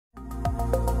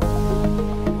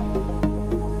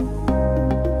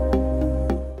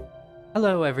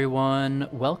Hello everyone,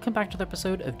 welcome back to the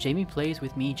episode of Jamie Plays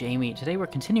with me, Jamie. Today we're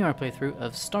continuing our playthrough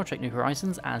of Star Trek New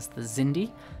Horizons as the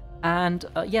Xindi. And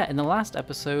yeah, in the last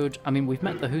episode, we've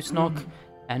met the Husnock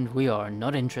and we are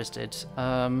not interested.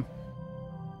 Yeah,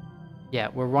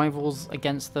 we're rivals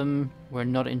against them, we're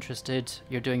not interested.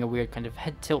 You're doing a weird kind of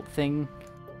head tilt thing.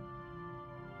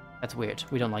 That's weird,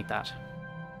 we don't like that.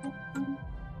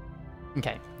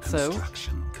 Okay, so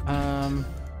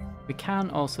we can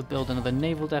also build another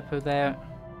naval depot there.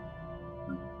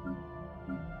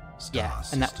 Yeah,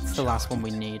 and that's the last one we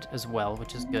need as well,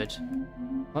 which is good.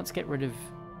 Let's get rid of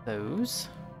those.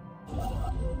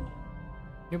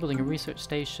 You're building a research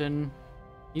station.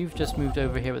 You've just moved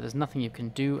over here, but there's nothing you can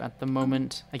do at the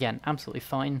moment. Again, absolutely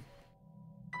fine.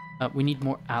 We need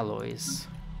more alloys.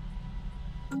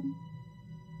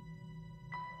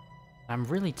 I'm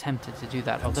really tempted to do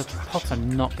that, although pops are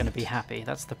not going to be happy.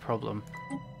 That's the problem.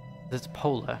 It's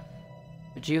polar.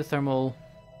 But geothermal,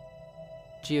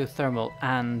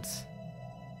 and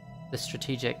the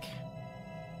strategic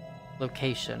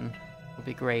location would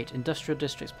be great. Industrial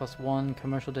districts +1,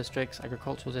 commercial districts,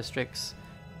 agricultural districts,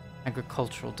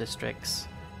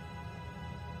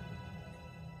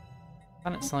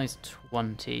 Planet size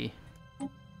 20.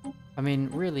 I mean,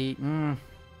 really,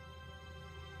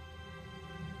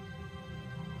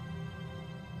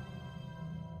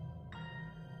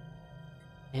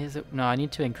 Is it? No, I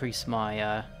need to increase my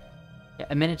yeah,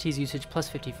 amenities usage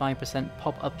 +55%,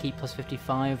 pop upkeep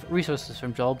 +55, resources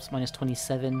from jobs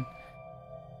 -27,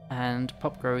 and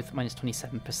pop growth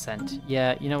 -27%.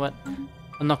 Yeah, you know what?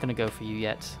 I'm not going to go for you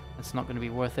yet. It's not going to be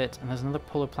worth it. And there's another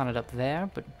polar planet up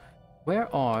there, but where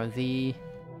are the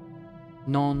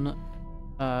where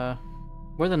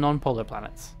are the non-polar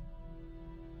planets?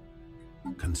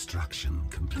 Construction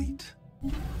complete.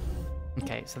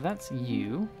 Okay, so that's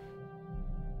you.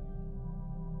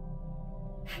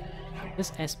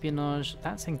 This espionage,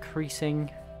 that's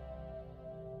increasing.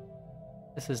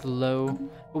 This is low,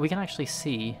 but we can actually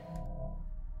see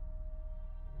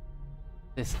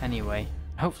this anyway.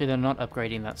 Hopefully they're not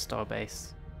upgrading that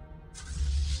starbase.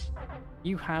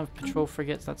 You have patrol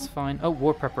frigates, that's fine. Oh,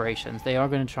 war preparations. They are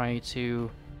going to try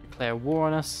to declare war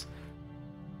on us.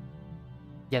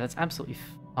 Yeah, that's absolutely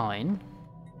fine.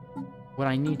 What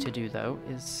I need to do, though,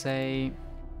 is say...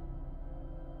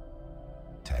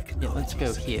 Yeah, let's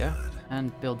go here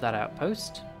and build that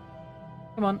outpost.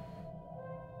 Come on.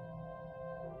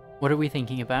 What are we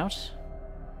thinking about?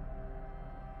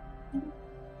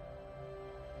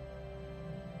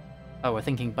 Oh, we're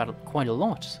thinking about it quite a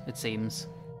lot, it seems.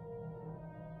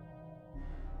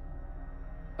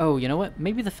 Oh, you know what?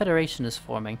 Maybe the Federation is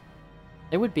forming.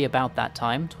 It would be about that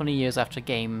time, 20 years after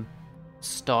game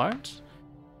start.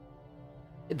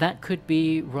 That could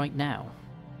be right now.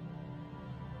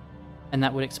 And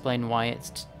that would explain why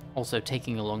it's also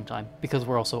taking a long time, because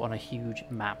we're also on a huge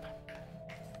map.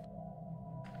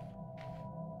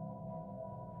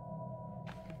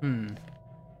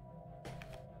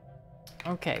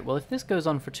 Okay, well if this goes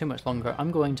on for too much longer,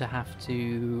 I'm going to have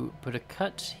to put a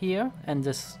cut here and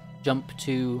just jump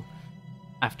to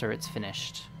after it's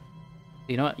finished.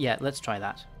 You know what? Yeah, let's try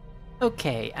that.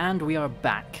 Okay, and we are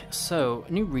back. So,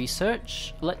 new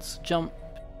research. Let's jump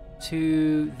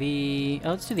to the...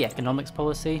 let's do the economics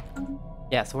policy.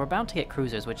 Yeah, so we're about to get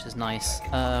cruisers, which is nice.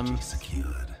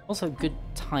 Also good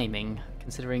timing,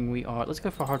 considering we are... Let's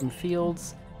go for hardened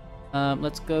fields.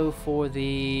 Let's go for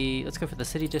the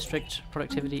city district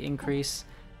productivity increase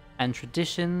and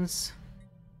traditions.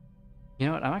 You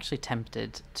know what? I'm actually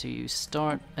tempted to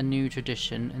start a new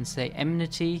tradition and say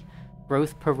enmity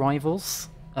growth per rivals.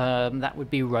 That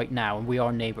would be right now, and we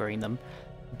are neighboring them.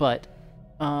 But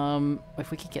if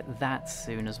we could get that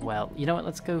soon as well. You know what,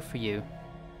 let's go for you.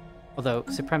 Although,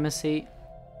 supremacy,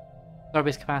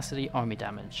 starbase capacity, army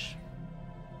damage.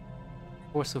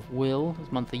 Force of will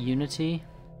is monthly unity.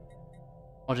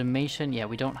 Automation, yeah,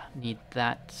 we don't need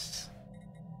that.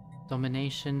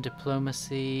 Domination,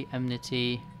 diplomacy,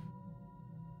 enmity.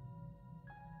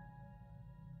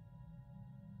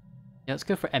 Yeah, let's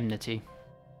go for enmity.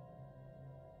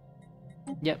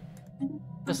 Yep,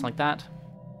 just like that.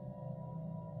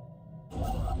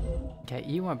 Okay,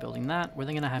 you are building that. We're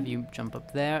then going to have you jump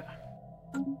up there.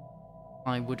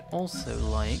 I would also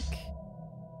like...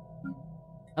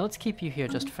 Now let's keep you here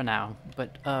just for now,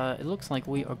 but it looks like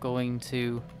we are going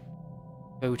to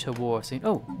go to war soon.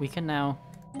 Oh, we can now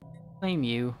claim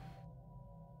you.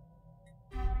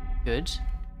 Good.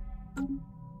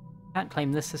 Can't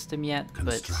claim this system yet,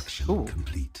 but... Ooh.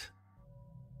 Complete.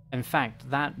 In fact,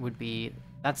 that would be...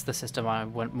 That's the system I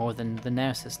want more than the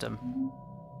Nair system.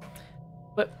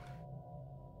 But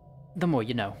the more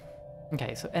you know.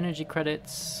 Okay, so energy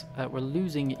credits, we're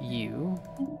losing you.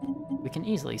 We can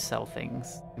easily sell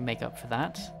things to make up for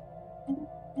that.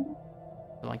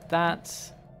 Like that.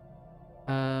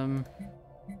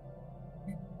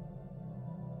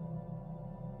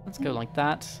 Let's go like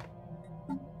that.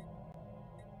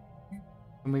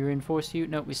 Can we reinforce you?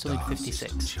 No, we still need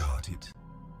 56.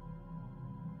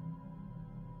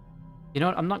 You know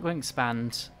what? I'm not going to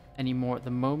expand anymore at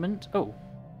the moment. Oh.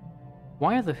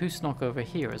 Why are the Husnock over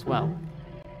here as well?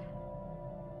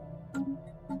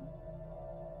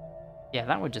 Yeah,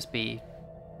 that would just be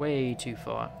way too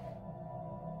far.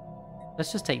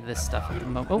 Let's just take this stuff at the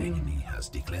moment. Oh. Enemy has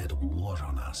declared war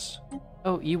on us.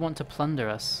 Oh, you want to plunder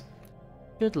us.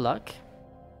 Good luck.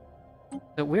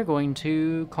 So we're going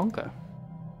to conquer.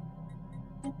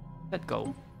 Set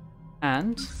goal.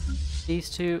 And these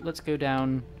two, let's go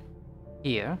down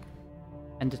here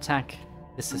and attack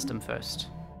the system first.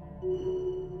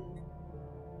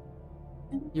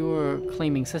 You're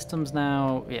claiming systems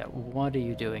now. Yeah, what are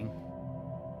you doing?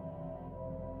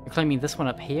 You're claiming this one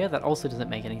up here? That also doesn't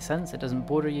make any sense. It doesn't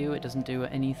border you, it doesn't do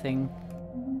anything.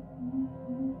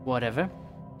 Whatever.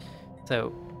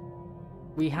 So,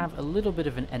 we have a little bit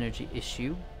of an energy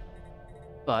issue,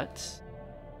 but...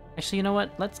 Actually, you know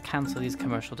what? Let's cancel these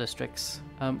commercial districts.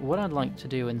 What I'd like to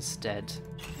do instead...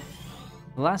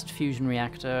 The last fusion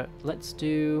reactor, let's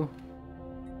do...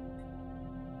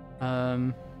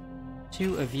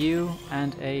 2 of you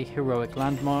and a heroic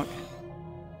landmark.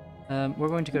 We're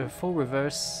going to go full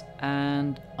reverse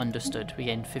and understood. We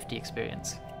gain 50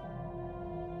 experience.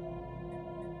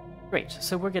 Great,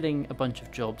 so we're getting a bunch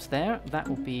of jobs there. That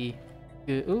will be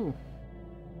good. Ooh.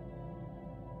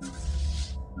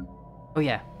 Oh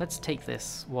yeah, let's take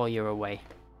this while you're away.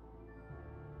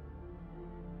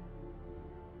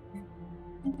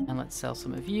 And let's sell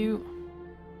some of you.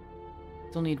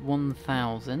 Still need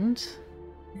 1,000.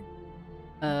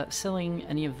 Selling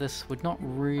any of this would not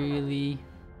really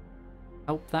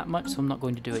help that much, so I'm not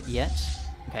going to do it yet.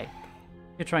 Okay.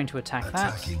 You're trying to attack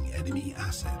Attacking enemy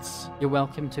assets. You're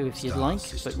welcome to if you'd like,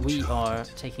 but we are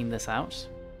taking this out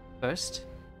first.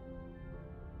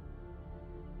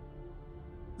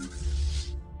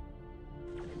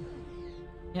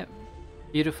 Yep.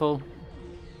 Beautiful.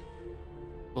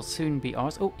 Will soon be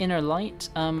ours. Oh, inner light.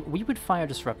 We would fire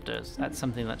disruptors. That's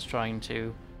something that's trying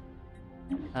to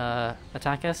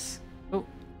attack us. Oh.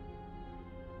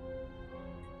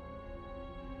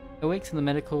 Awakes in the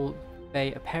medical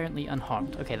bay, apparently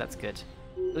unharmed. Okay, that's good.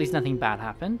 At least nothing bad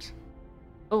happened.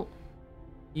 Oh.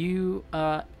 You,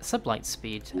 sublight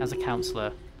speed as a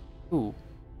counselor. Ooh.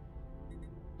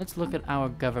 Let's look at our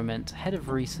government. Head of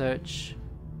research.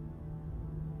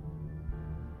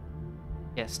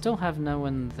 Yeah, still have no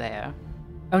one there.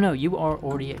 Oh no, you are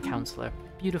already a counselor.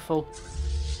 Beautiful.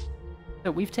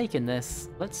 So we've taken this.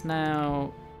 Let's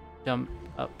now jump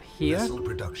up here.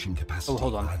 Production capacity. Oh,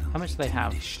 hold on. How much do they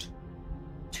have?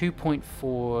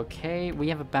 2.4k. We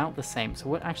have about the same. So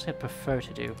what actually I prefer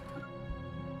to do?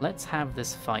 Let's have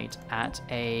this fight at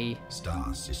a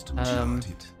star system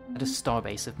charted. At a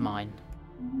starbase of mine.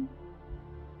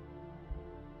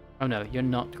 Oh no, you're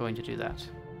not going to do that.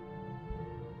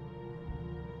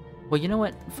 Well, you know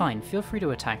what? Fine. Feel free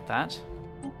to attack that.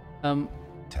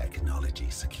 Technology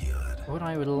secured. What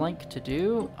I would like to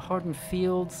do, hardened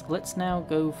fields. Let's now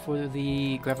go for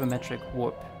the gravimetric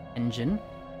warp engine.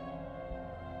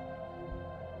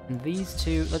 And these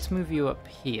two, let's move you up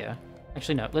here.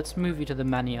 Actually, no, let's move you to the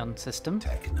Manion system.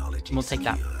 Technology and we'll take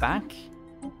secured. that back.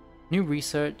 New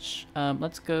research.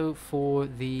 Let's go for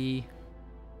the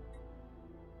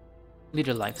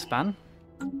leader lifespan.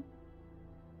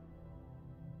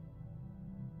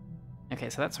 Okay,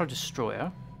 so that's our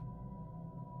destroyer.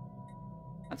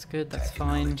 That's good, that's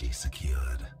fine. Technology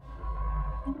secured.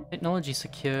 Technology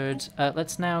secured.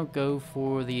 Let's now go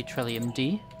for the Trellium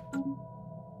D.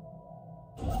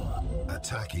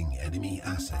 Attacking enemy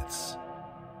assets.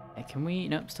 Okay, can we...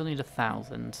 Nope, still need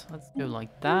 1,000. Let's go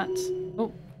like that.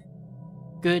 Oh,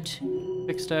 good.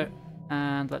 Fixed it.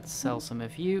 And let's sell some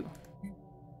of you.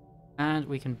 And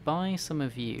we can buy some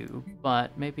of you,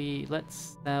 but maybe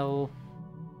let's sell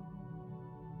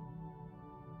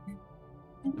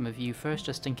some of you first,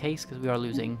 just in case, because we are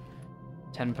losing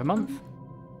 10 per month.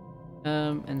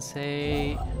 And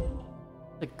say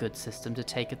a good system to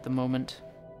take at the moment.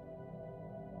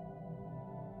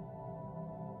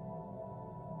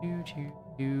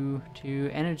 To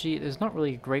energy. There's not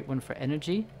really a great one for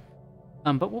energy.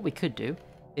 But what we could do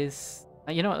is,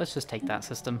 you know what? Let's just take that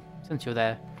system since you're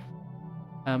there.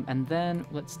 And then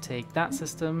let's take that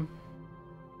system.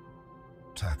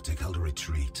 Tactical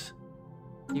retreat.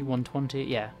 D120,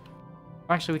 yeah.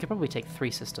 Or actually, we could probably take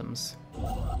 3 systems.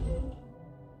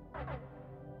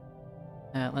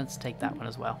 Let's take that one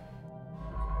as well.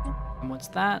 And what's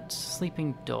that?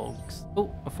 Sleeping dogs.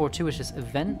 Oh, a fortuitous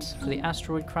event for the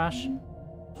asteroid crash.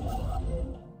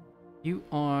 You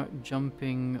are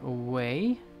jumping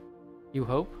away, you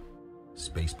hope.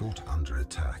 Spaceport under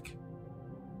attack.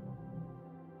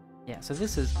 Yeah, so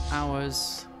this is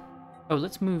ours. Oh,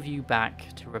 let's move you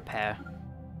back to repair.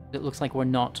 It looks like we're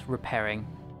not repairing.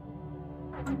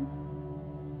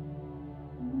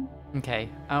 Okay,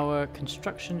 our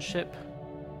construction ship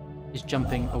is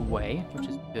jumping away, which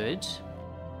is good.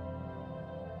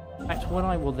 In fact, what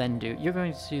I will then do, you're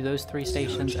going to do those 3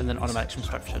 stations and then automatic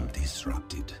construction.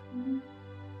 Disrupted.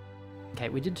 Okay,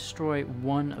 we did destroy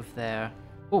one of their...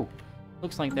 Oh,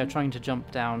 looks like they're trying to jump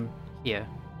down here.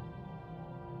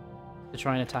 To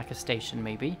try and attack a station,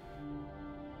 maybe.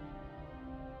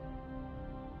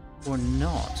 Or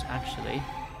not, actually.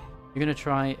 You're going to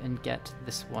try and get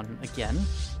this one again.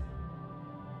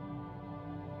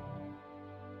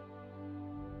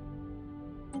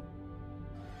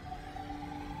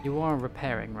 You are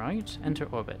repairing, right? Enter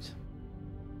orbit.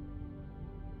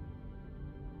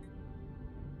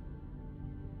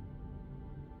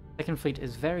 Second fleet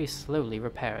is very slowly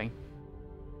repairing.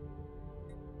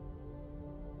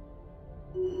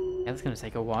 Yeah, that's going to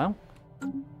take a while.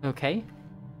 Okay.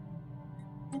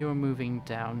 You're moving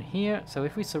down here. So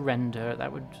if we surrender,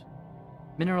 that would...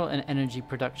 Mineral and energy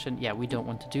production. Yeah, we don't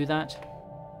want to do that.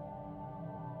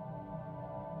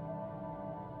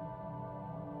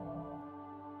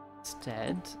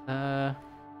 Instead,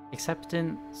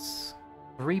 acceptance,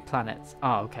 3 planets.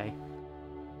 Ah, okay.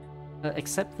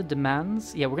 Accept the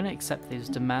demands. Yeah, we're going to accept these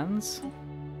demands.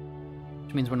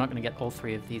 Which means we're not going to get all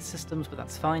 3 of these systems, but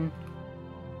that's fine.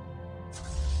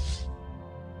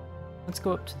 Let's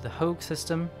go up to the Hogue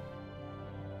system.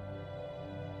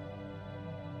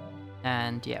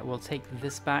 And yeah, we'll take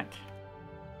this back.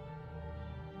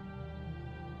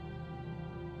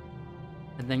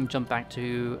 And then jump back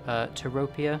to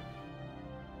Teropia.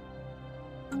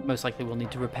 Most likely we'll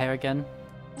need to repair again.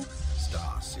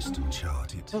 Star system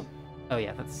charted. Oh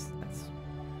yeah, that's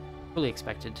fully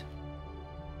expected.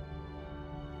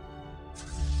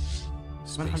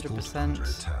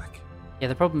 100%. Yeah,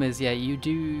 the problem is, yeah, you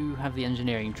do have the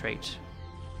engineering trait.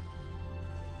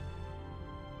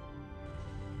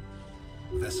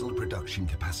 Vessel production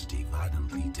capacity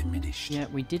violently diminished. Yeah,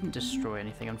 we didn't destroy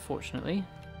anything, unfortunately.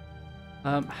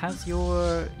 Has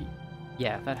your...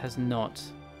 Yeah, that has not.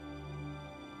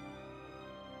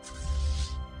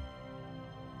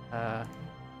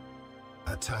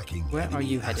 Attacking. Where are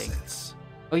you heading?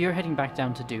 Oh, you're heading back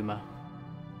down to Duma.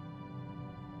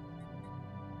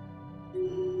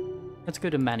 Let's go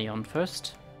to Manion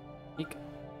first.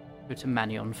 Go to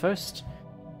Manion first.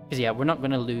 Because yeah, we're not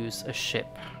going to lose a ship.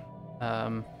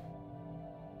 So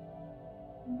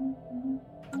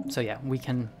yeah, we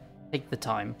can take the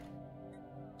time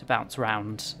to bounce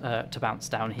round, to bounce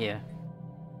down here.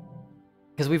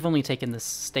 Because we've only taken this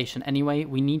station anyway,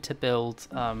 we need to build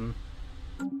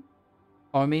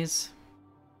armies.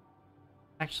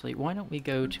 Actually, why don't we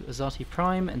go to Azati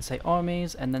Prime and say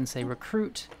armies, and then say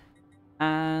recruit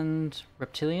and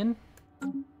reptilian.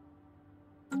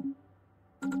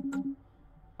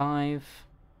 5.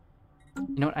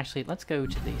 You know what? Actually, let's go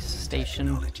to the station.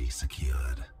 Technology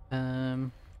secured.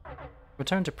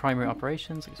 Return to primary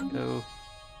operations. Let's go.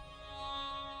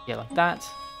 Yeah, like that.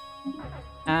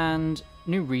 And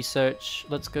new research.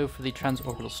 Let's go for the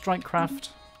transorbital strike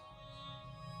craft.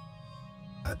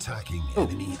 Attacking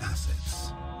enemy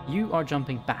assets. You are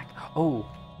jumping back. Oh,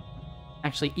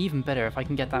 actually, even better if I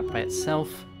can get that by itself.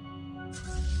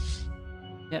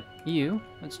 Yep, you.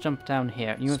 Let's jump down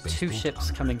here. You have 2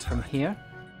 ships coming from here.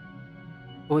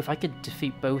 Oh, if I could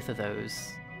defeat both of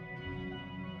those,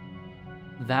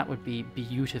 that would be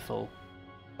beautiful.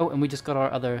 Oh, and we just got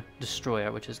our other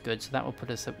destroyer, which is good. So that will put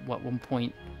us at, what,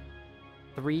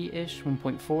 1.3-ish?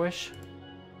 1.4-ish?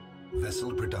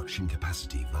 Vessel production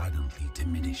capacity violently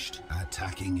diminished.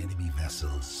 Attacking enemy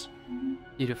vessels.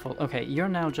 Beautiful. Okay, you're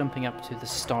now jumping up to the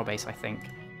starbase, I think.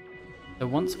 So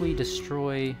once we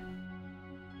destroy...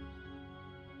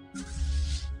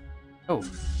 Oh,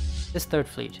 this 3rd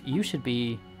fleet. You should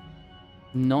be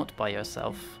not by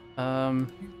yourself. Yeah,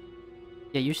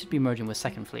 you should be merging with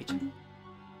 2nd fleet.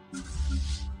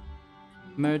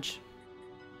 Merge.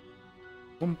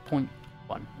 1.1.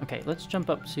 Okay, let's jump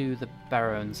up to the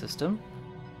Baron system.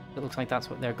 It looks like that's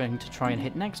what they're going to try and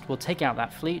hit next. We'll take out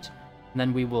that fleet, and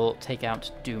then we will take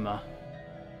out Duma.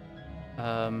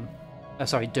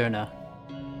 Sorry, Derna.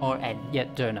 Or N. Yeah,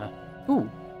 Derna. Ooh,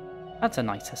 that's a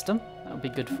nice system. That would be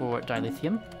good for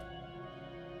dilithium.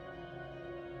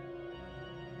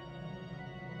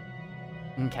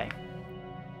 Okay.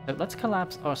 So let's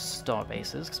collapse our star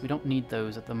bases, because we don't need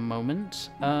those at the moment.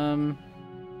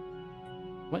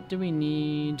 What do we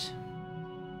need?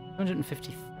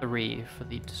 253 for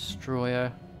the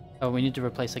destroyer. Oh, we need to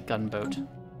replace a gunboat.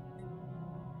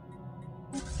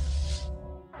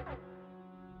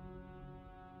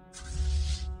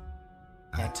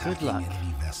 Yeah, good luck.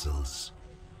 Enemy vessels.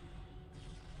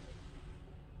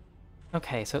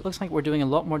 Okay, so it looks like we're doing a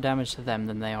lot more damage to them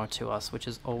than they are to us, which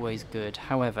is always good.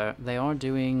 However, they are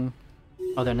doing...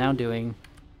 Oh, they're now doing...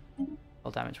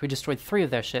 well, damage. We destroyed 3 of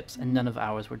their ships, and none of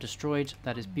ours were destroyed.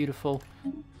 That is beautiful.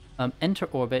 Enter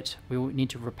orbit. We will need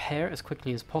to repair as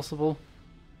quickly as possible.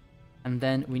 And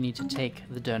then we need to take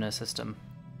the Durner system.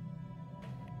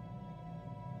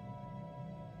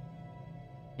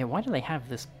 Yeah, why do they have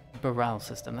this Baral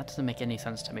system? That doesn't make any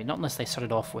sense to me. Not unless they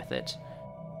started off with it.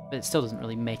 But it still doesn't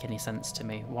really make any sense to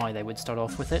me why they would start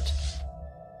off with it.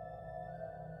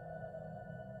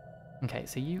 Okay,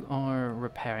 so you are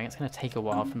repairing. It's going to take a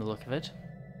while from the look of it.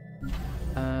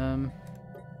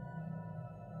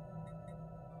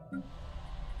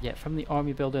 Yeah, from the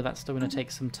army builder, that's still going to take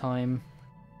some time.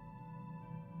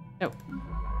 Oh,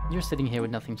 you're sitting here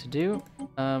with nothing to do.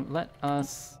 Let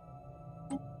us...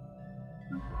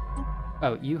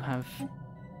 Oh, you have...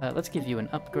 let's give you an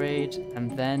upgrade,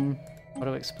 and then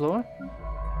auto-explore.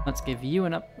 Let's give you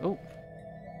an Oh.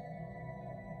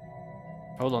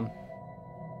 Hold on.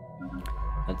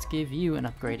 Let's give you an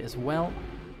upgrade as well.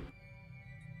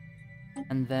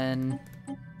 And then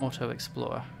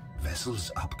auto-explore.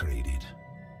 Vessels upgraded.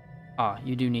 Ah,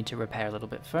 you do need to repair a little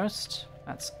bit first.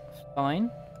 That's fine.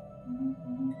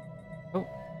 Oh,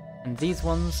 and these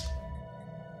ones...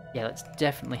 Yeah, let's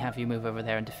definitely have you move over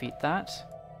there and defeat that.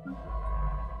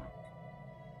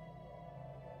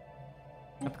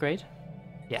 Upgrade?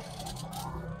 Yeah.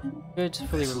 Good,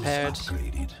 fully Vessels repaired.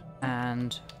 upgraded.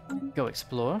 And go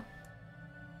explore.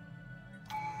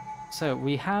 So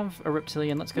we have a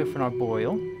reptilian, let's go for an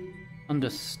arboreal.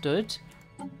 Understood.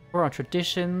 For our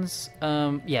traditions,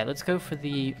 yeah, let's go for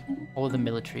all of the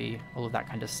military, all of that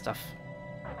kind of stuff.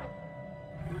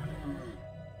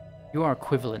 You are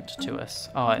equivalent to us.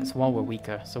 Oh, it's while we're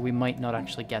weaker, so we might not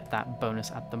actually get that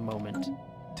bonus at the moment.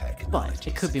 But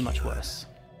it could be much worse.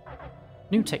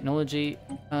 New technology.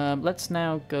 Let's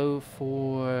now go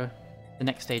for the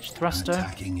next stage thruster.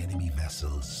 Attacking enemy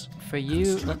vessels. For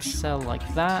you, let's sell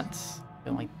like that,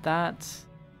 go like that,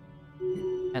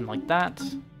 and like that.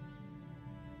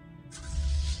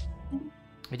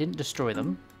 We didn't destroy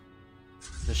them.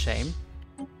 It's a shame.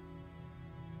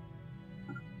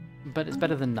 But it's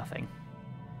better than nothing.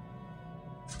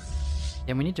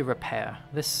 Yeah, we need to repair.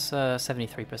 This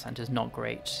 73% is not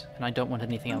great, and I don't want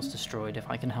anything else destroyed if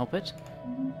I can help it.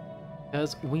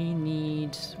 Because we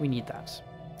need that.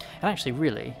 And actually,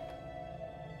 really...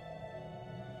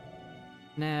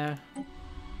 Nah.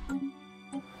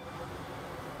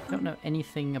 Don't know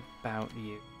anything about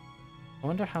you. I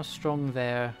wonder how strong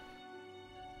they're...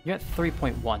 You're at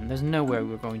 3.1. There's nowhere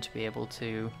we're going to be able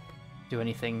to do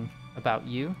anything about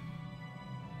you.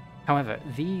 However,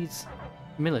 these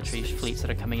military fleets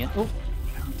that are coming in... Oh!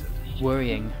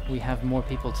 Worrying. We have more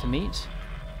people to meet.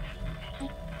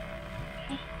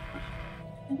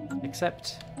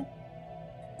 Except...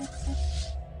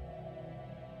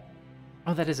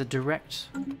 Oh, that is a direct...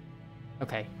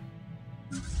 Okay.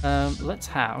 Let's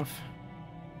have...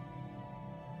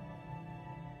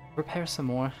 Repair some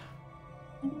more.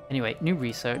 Anyway, new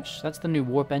research. That's the new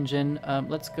warp engine.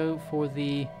 Let's go for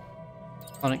the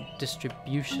sonic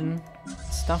distribution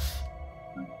stuff.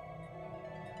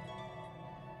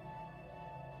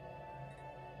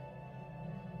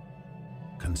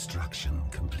 Construction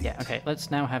complete. Yeah, okay,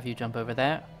 let's now have you jump over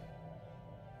there.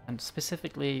 And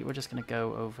specifically, we're just going to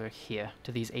go over here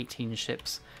to these 18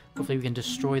 ships. Hopefully we can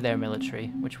destroy their military,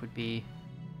 which would be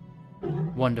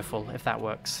wonderful if that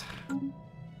works.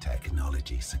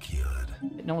 Technology secured.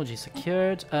 Technology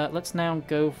secured. Let's now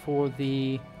go for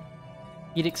the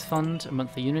Edicts Fund, a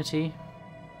monthly unity,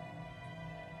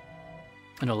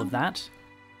 and all of that.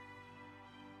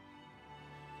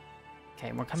 Okay,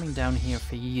 and we're coming down here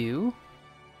for you.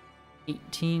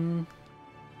 18...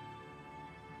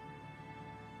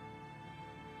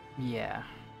 Yeah.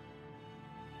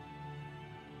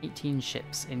 18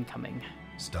 ships incoming.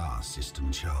 Star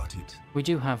system charted. We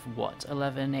do have, what,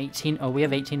 11, 18? Oh, we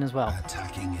have 18 as well.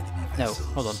 Attacking enemy No, vessels.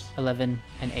 hold on. 11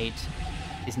 and 8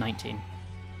 is 19.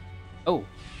 Oh.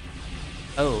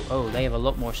 Oh, they have a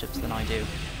lot more ships than I do.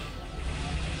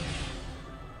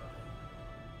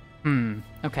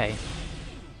 Okay.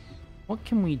 What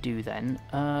can we do then?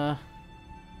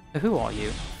 Who are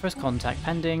you? First contact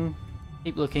pending.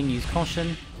 Keep looking, use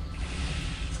caution.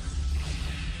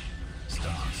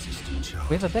 Star charge.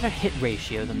 We have a better hit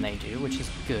ratio than they do, which is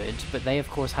good, but they of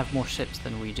course have more ships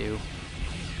than we do.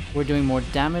 We're doing more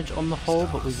damage on the whole,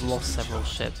 but we've lost several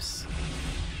ships.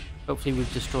 Hopefully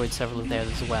we've destroyed several of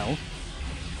theirs as well.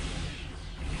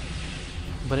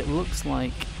 But it looks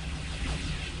like...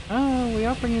 oh, we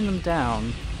are bringing them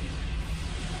down.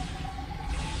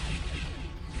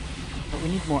 But we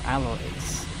need more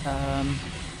alloys.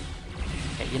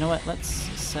 Okay, you know what? Let's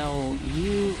sell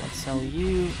you. Let's sell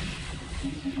you.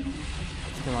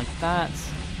 Let's go like that.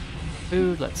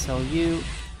 Food, let's sell you.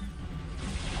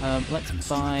 Let's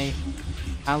buy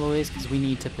alloys because we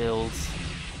need to build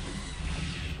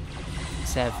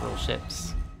several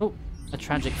ships. Oh, a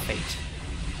tragic fate.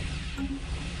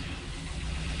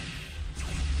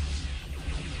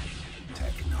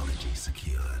 Technology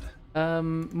secured.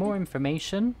 More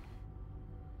information.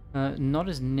 Not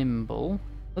as nimble.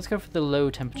 Let's go for the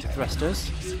low temperature thrusters.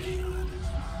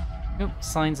 Nope,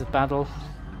 signs of battle.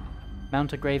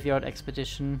 Mount a graveyard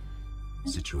expedition.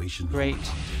 Situation Great.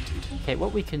 Okay,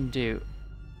 what we can do...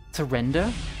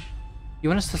 surrender? You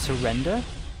want us to surrender?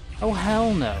 Oh,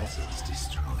 hell no. Assets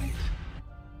destroyed.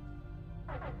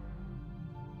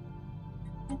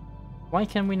 Why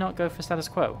can we not go for status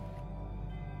quo?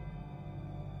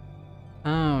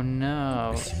 Oh, no.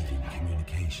 Receiving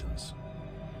communications.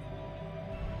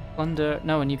 Plunder...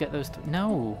 no, and you get those...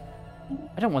 no!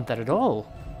 I don't want that at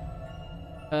all.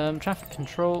 Traffic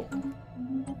control...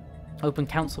 open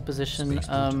council position.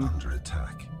 Under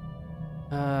attack.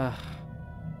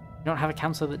 We don't have a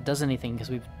council that does anything because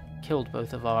we've killed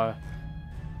both of our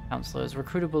councillors.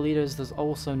 Recruitable leaders, there's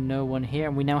also no one here,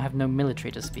 and we now have no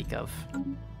military to speak of.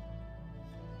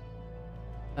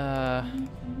 So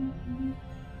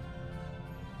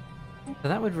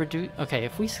that would reduce... okay,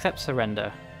 if we accept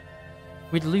surrender,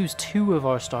 we'd lose 2 of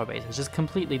our starbases, just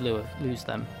completely lose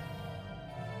them.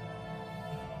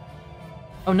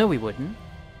 Oh, no we wouldn't.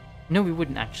 No, we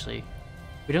wouldn't actually.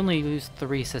 We'd only lose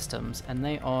 3 systems, and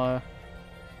they are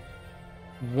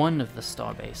one of the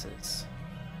star bases.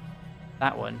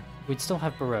 That one. We'd still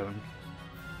have Barone.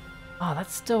 Oh,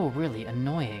 that's still really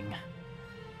annoying.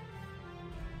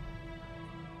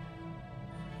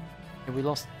 Okay, we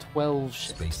lost 12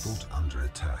 ships. Spaceport under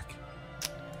attack.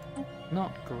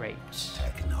 Not great.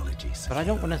 Technology secured. But I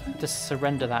don't want to just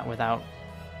surrender that without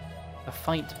a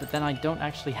fight, but then I don't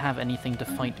actually have anything to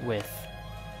fight with.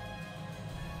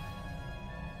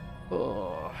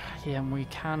 Oh, yeah, and we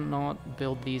cannot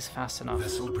build these fast enough.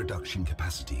 Vessel production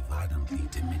capacity violently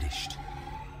diminished.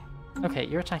 Okay,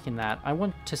 you're attacking that. I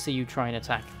want to see you try and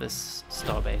attack this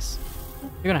starbase.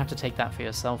 You're gonna have to take that for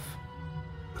yourself.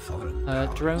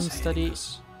 Drone study.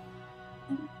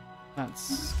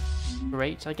 That's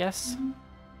great, I guess.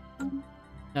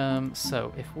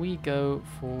 So if we go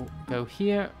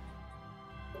here,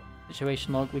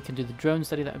 situation log, we can do the drone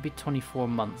study. That would be 24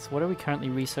 months. What are we currently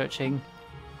researching?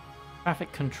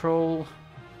 Traffic control,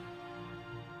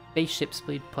 base ship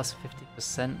speed plus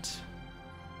 50%.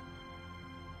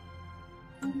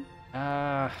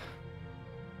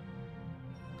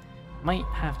 Might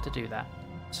have to do that.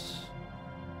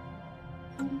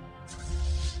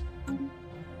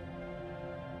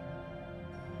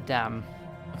 Damn.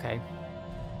 Okay.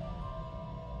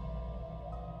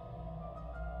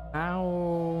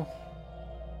 How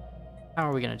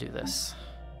are we gonna do this?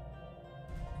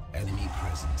 Enemy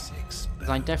presence exposed.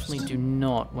 I definitely do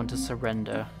not want to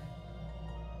surrender.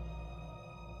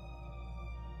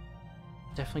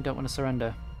 Definitely don't want to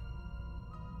surrender.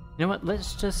 You know what?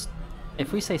 Let's just...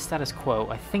 if we say status quo,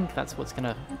 I think that's what's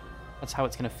gonna... that's how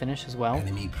it's gonna finish as well.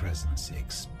 Enemy presence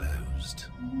exposed.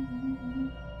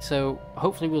 So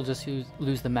hopefully we'll just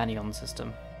lose the Manion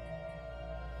system.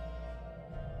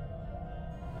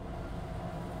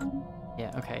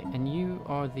 Yeah, okay. And you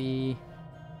are the...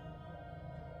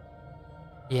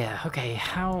 yeah, okay,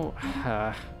 how...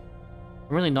 I'm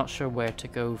really not sure where to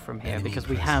go from here, because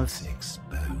we have...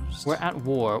 exposed. we're at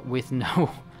war with no...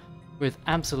 with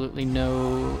absolutely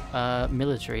no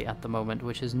military at the moment,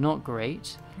 which is not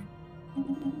great.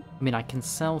 I mean, I can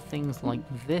sell things like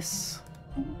this.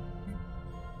 Can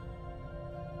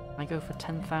I go for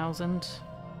 10,000?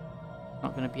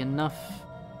 Not going to be enough.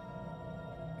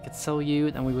 I could sell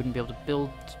you, then we wouldn't be able to build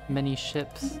many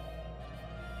ships.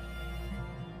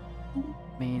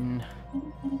 I mean,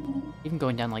 even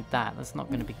going down like that, that's not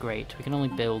going to be great. We can only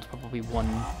build probably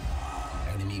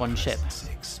one ship.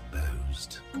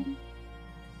 Exposed.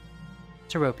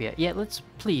 Teropia. Yeah, let's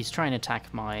please try and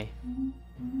attack my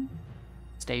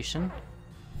station.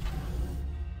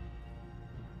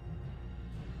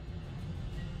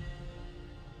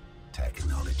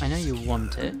 Technology I know you secured.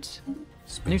 want it.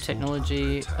 New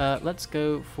technology. Let's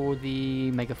go for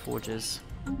the Mega Forges.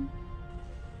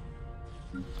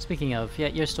 Speaking of, yeah,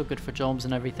 you're still good for jobs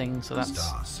and everything, so that's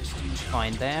Star system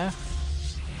fine there.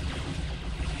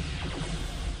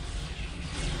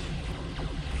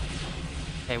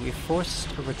 Okay, we've forced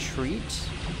a retreat.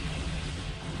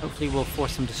 Hopefully we'll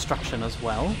force some destruction as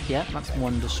well. Yeah, that's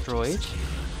one destroyed.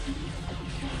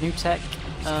 New tech,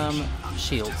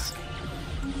 shields.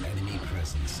 enemy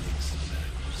presence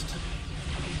exposed.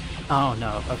 Oh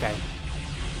no, okay.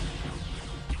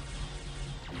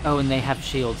 Oh, and they have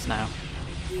shields now.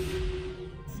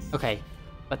 Okay,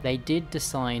 but they did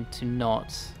decide to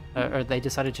not, or they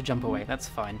decided to jump away, that's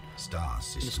fine. Star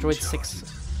system Destroyed charted.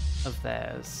 6 of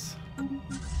theirs.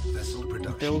 Vessel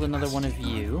production Build another one of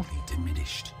capacity you. violently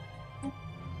diminished.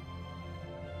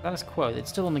 Status quo, it's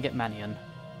still on the Getmanian.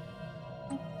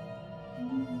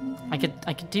 I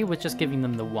could deal with just giving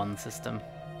them the one system.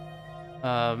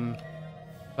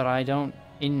 But I don't,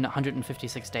 in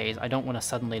 156 days, I don't want to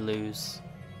suddenly lose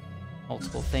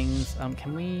multiple things.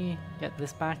 Can we get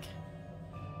this back?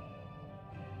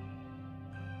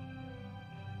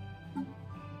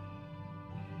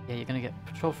 Yeah, you're gonna get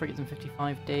patrol frigates in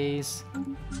 55 days.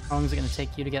 How long is it gonna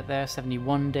take you to get there?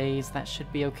 71 days, that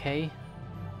should be okay.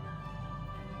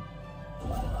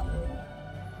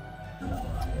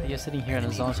 You're sitting here in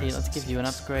Azati, let's give you an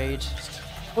upgrade.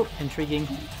 Oh, intriguing.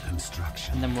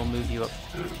 Construction. And then we'll move you up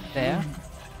there. Yeah,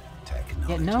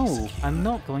 Technology no, secure. I'm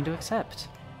not going to accept.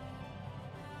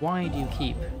 Why do you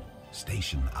keep?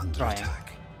 Station under Trying.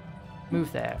 attack.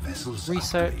 Move there. Vessels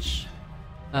Research.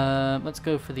 Let's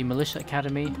go for the Militia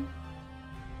Academy.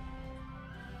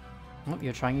 Oh,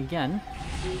 you're trying again.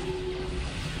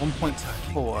 Attacking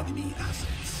 1.4. enemy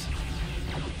assets.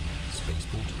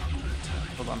 Spaceport under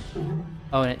attack. Hold on.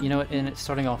 Oh, and you know what? And it's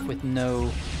starting off with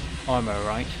no armor,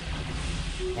 right?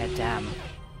 Yeah, damn.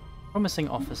 Promising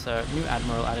officer. New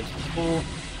admiral added to the pool.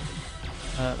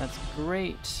 That's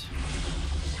great.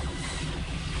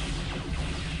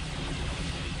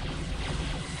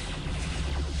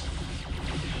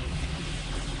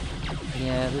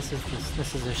 Yeah, this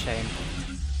is a shame.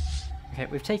 Okay,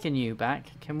 we've taken you back.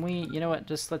 Can we, you know what,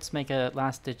 just let's make a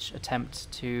last-ditch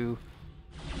attempt to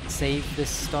save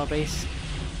this starbase.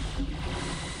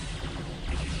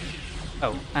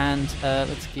 Oh, and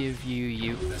let's give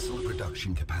you. Vessel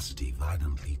production capacity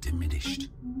violently diminished.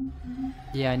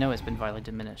 Yeah, I know it's been violently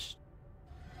diminished.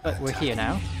 But we're here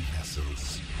now. Attacking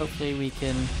vessels. Hopefully we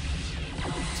can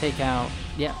take out...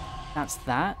 Yeah, that's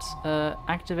that.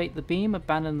 Activate the beam,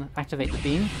 activate the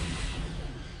beam.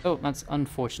 Oh, that's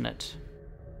unfortunate.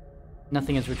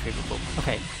 Nothing is retrievable.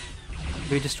 Okay.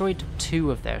 We destroyed 2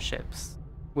 of their ships.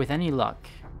 With any luck.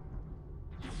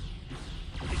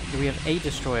 Do we have a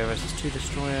destroyer versus 2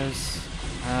 destroyers?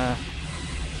 That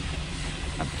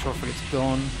patrol frigate's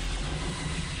gone.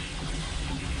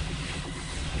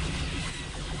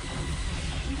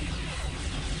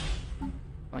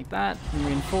 Like that, and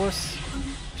reinforce.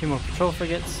 2 more patrol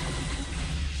frigates.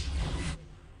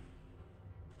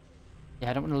 Yeah,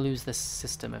 I don't want to lose this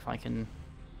system if I can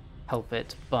help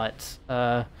it, but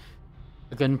a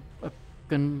gun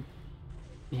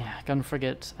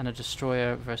frigate and a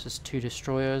destroyer versus 2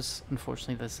 destroyers.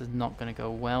 Unfortunately, this is not going to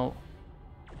go well.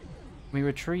 We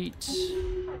retreat.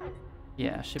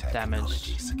 Yeah, ship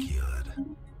Technology damage. secured.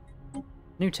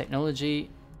 New technology.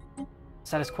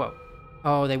 Status quo.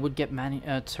 Oh, they would get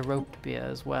Teropia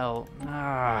as well.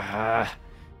 Ah,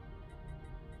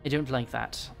 I don't like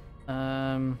that.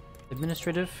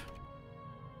 Administrative.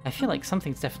 I feel like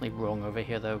something's definitely wrong over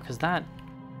here though, because that...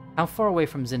 How far away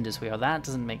from Xindis we are, that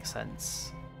doesn't make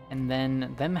sense. And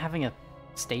then them having a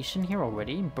station here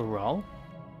already, Baral?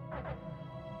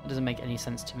 That doesn't make any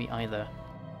sense to me either.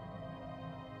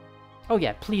 Oh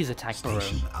yeah, please attack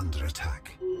Station Baral. under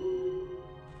attack.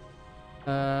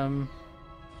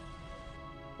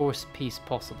 Force peace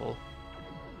possible.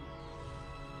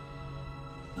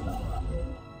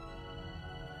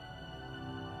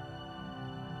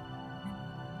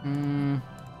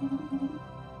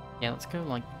 Yeah, let's go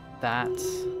like that.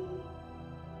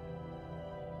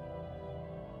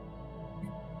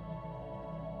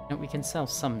 No, we can sell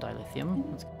some dilithium.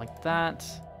 Let's go like that.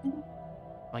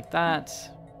 Like that.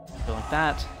 Go like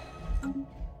that.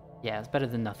 Yeah, it's better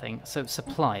than nothing. So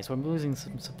supplies. We're losing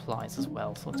some supplies as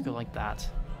well, so let's go like that.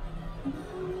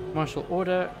 Martial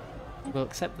order. We'll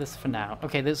accept this for now.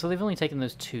 Okay, so they've only taken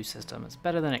those 2 systems. It's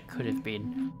better than it could have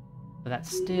been. But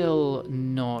that's still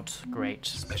not great.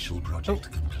 Special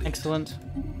project complete. Excellent.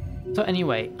 So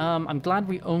anyway, I'm glad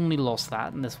we only lost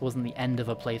that and this wasn't the end of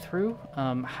a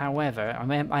playthrough. However,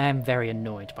 I am very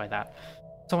annoyed by that.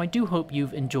 So I do hope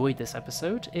you've enjoyed this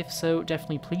episode. If so,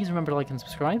 definitely please remember to like and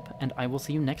subscribe, and I will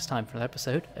see you next time for another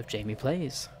episode of Jamie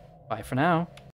Plays. Bye for now.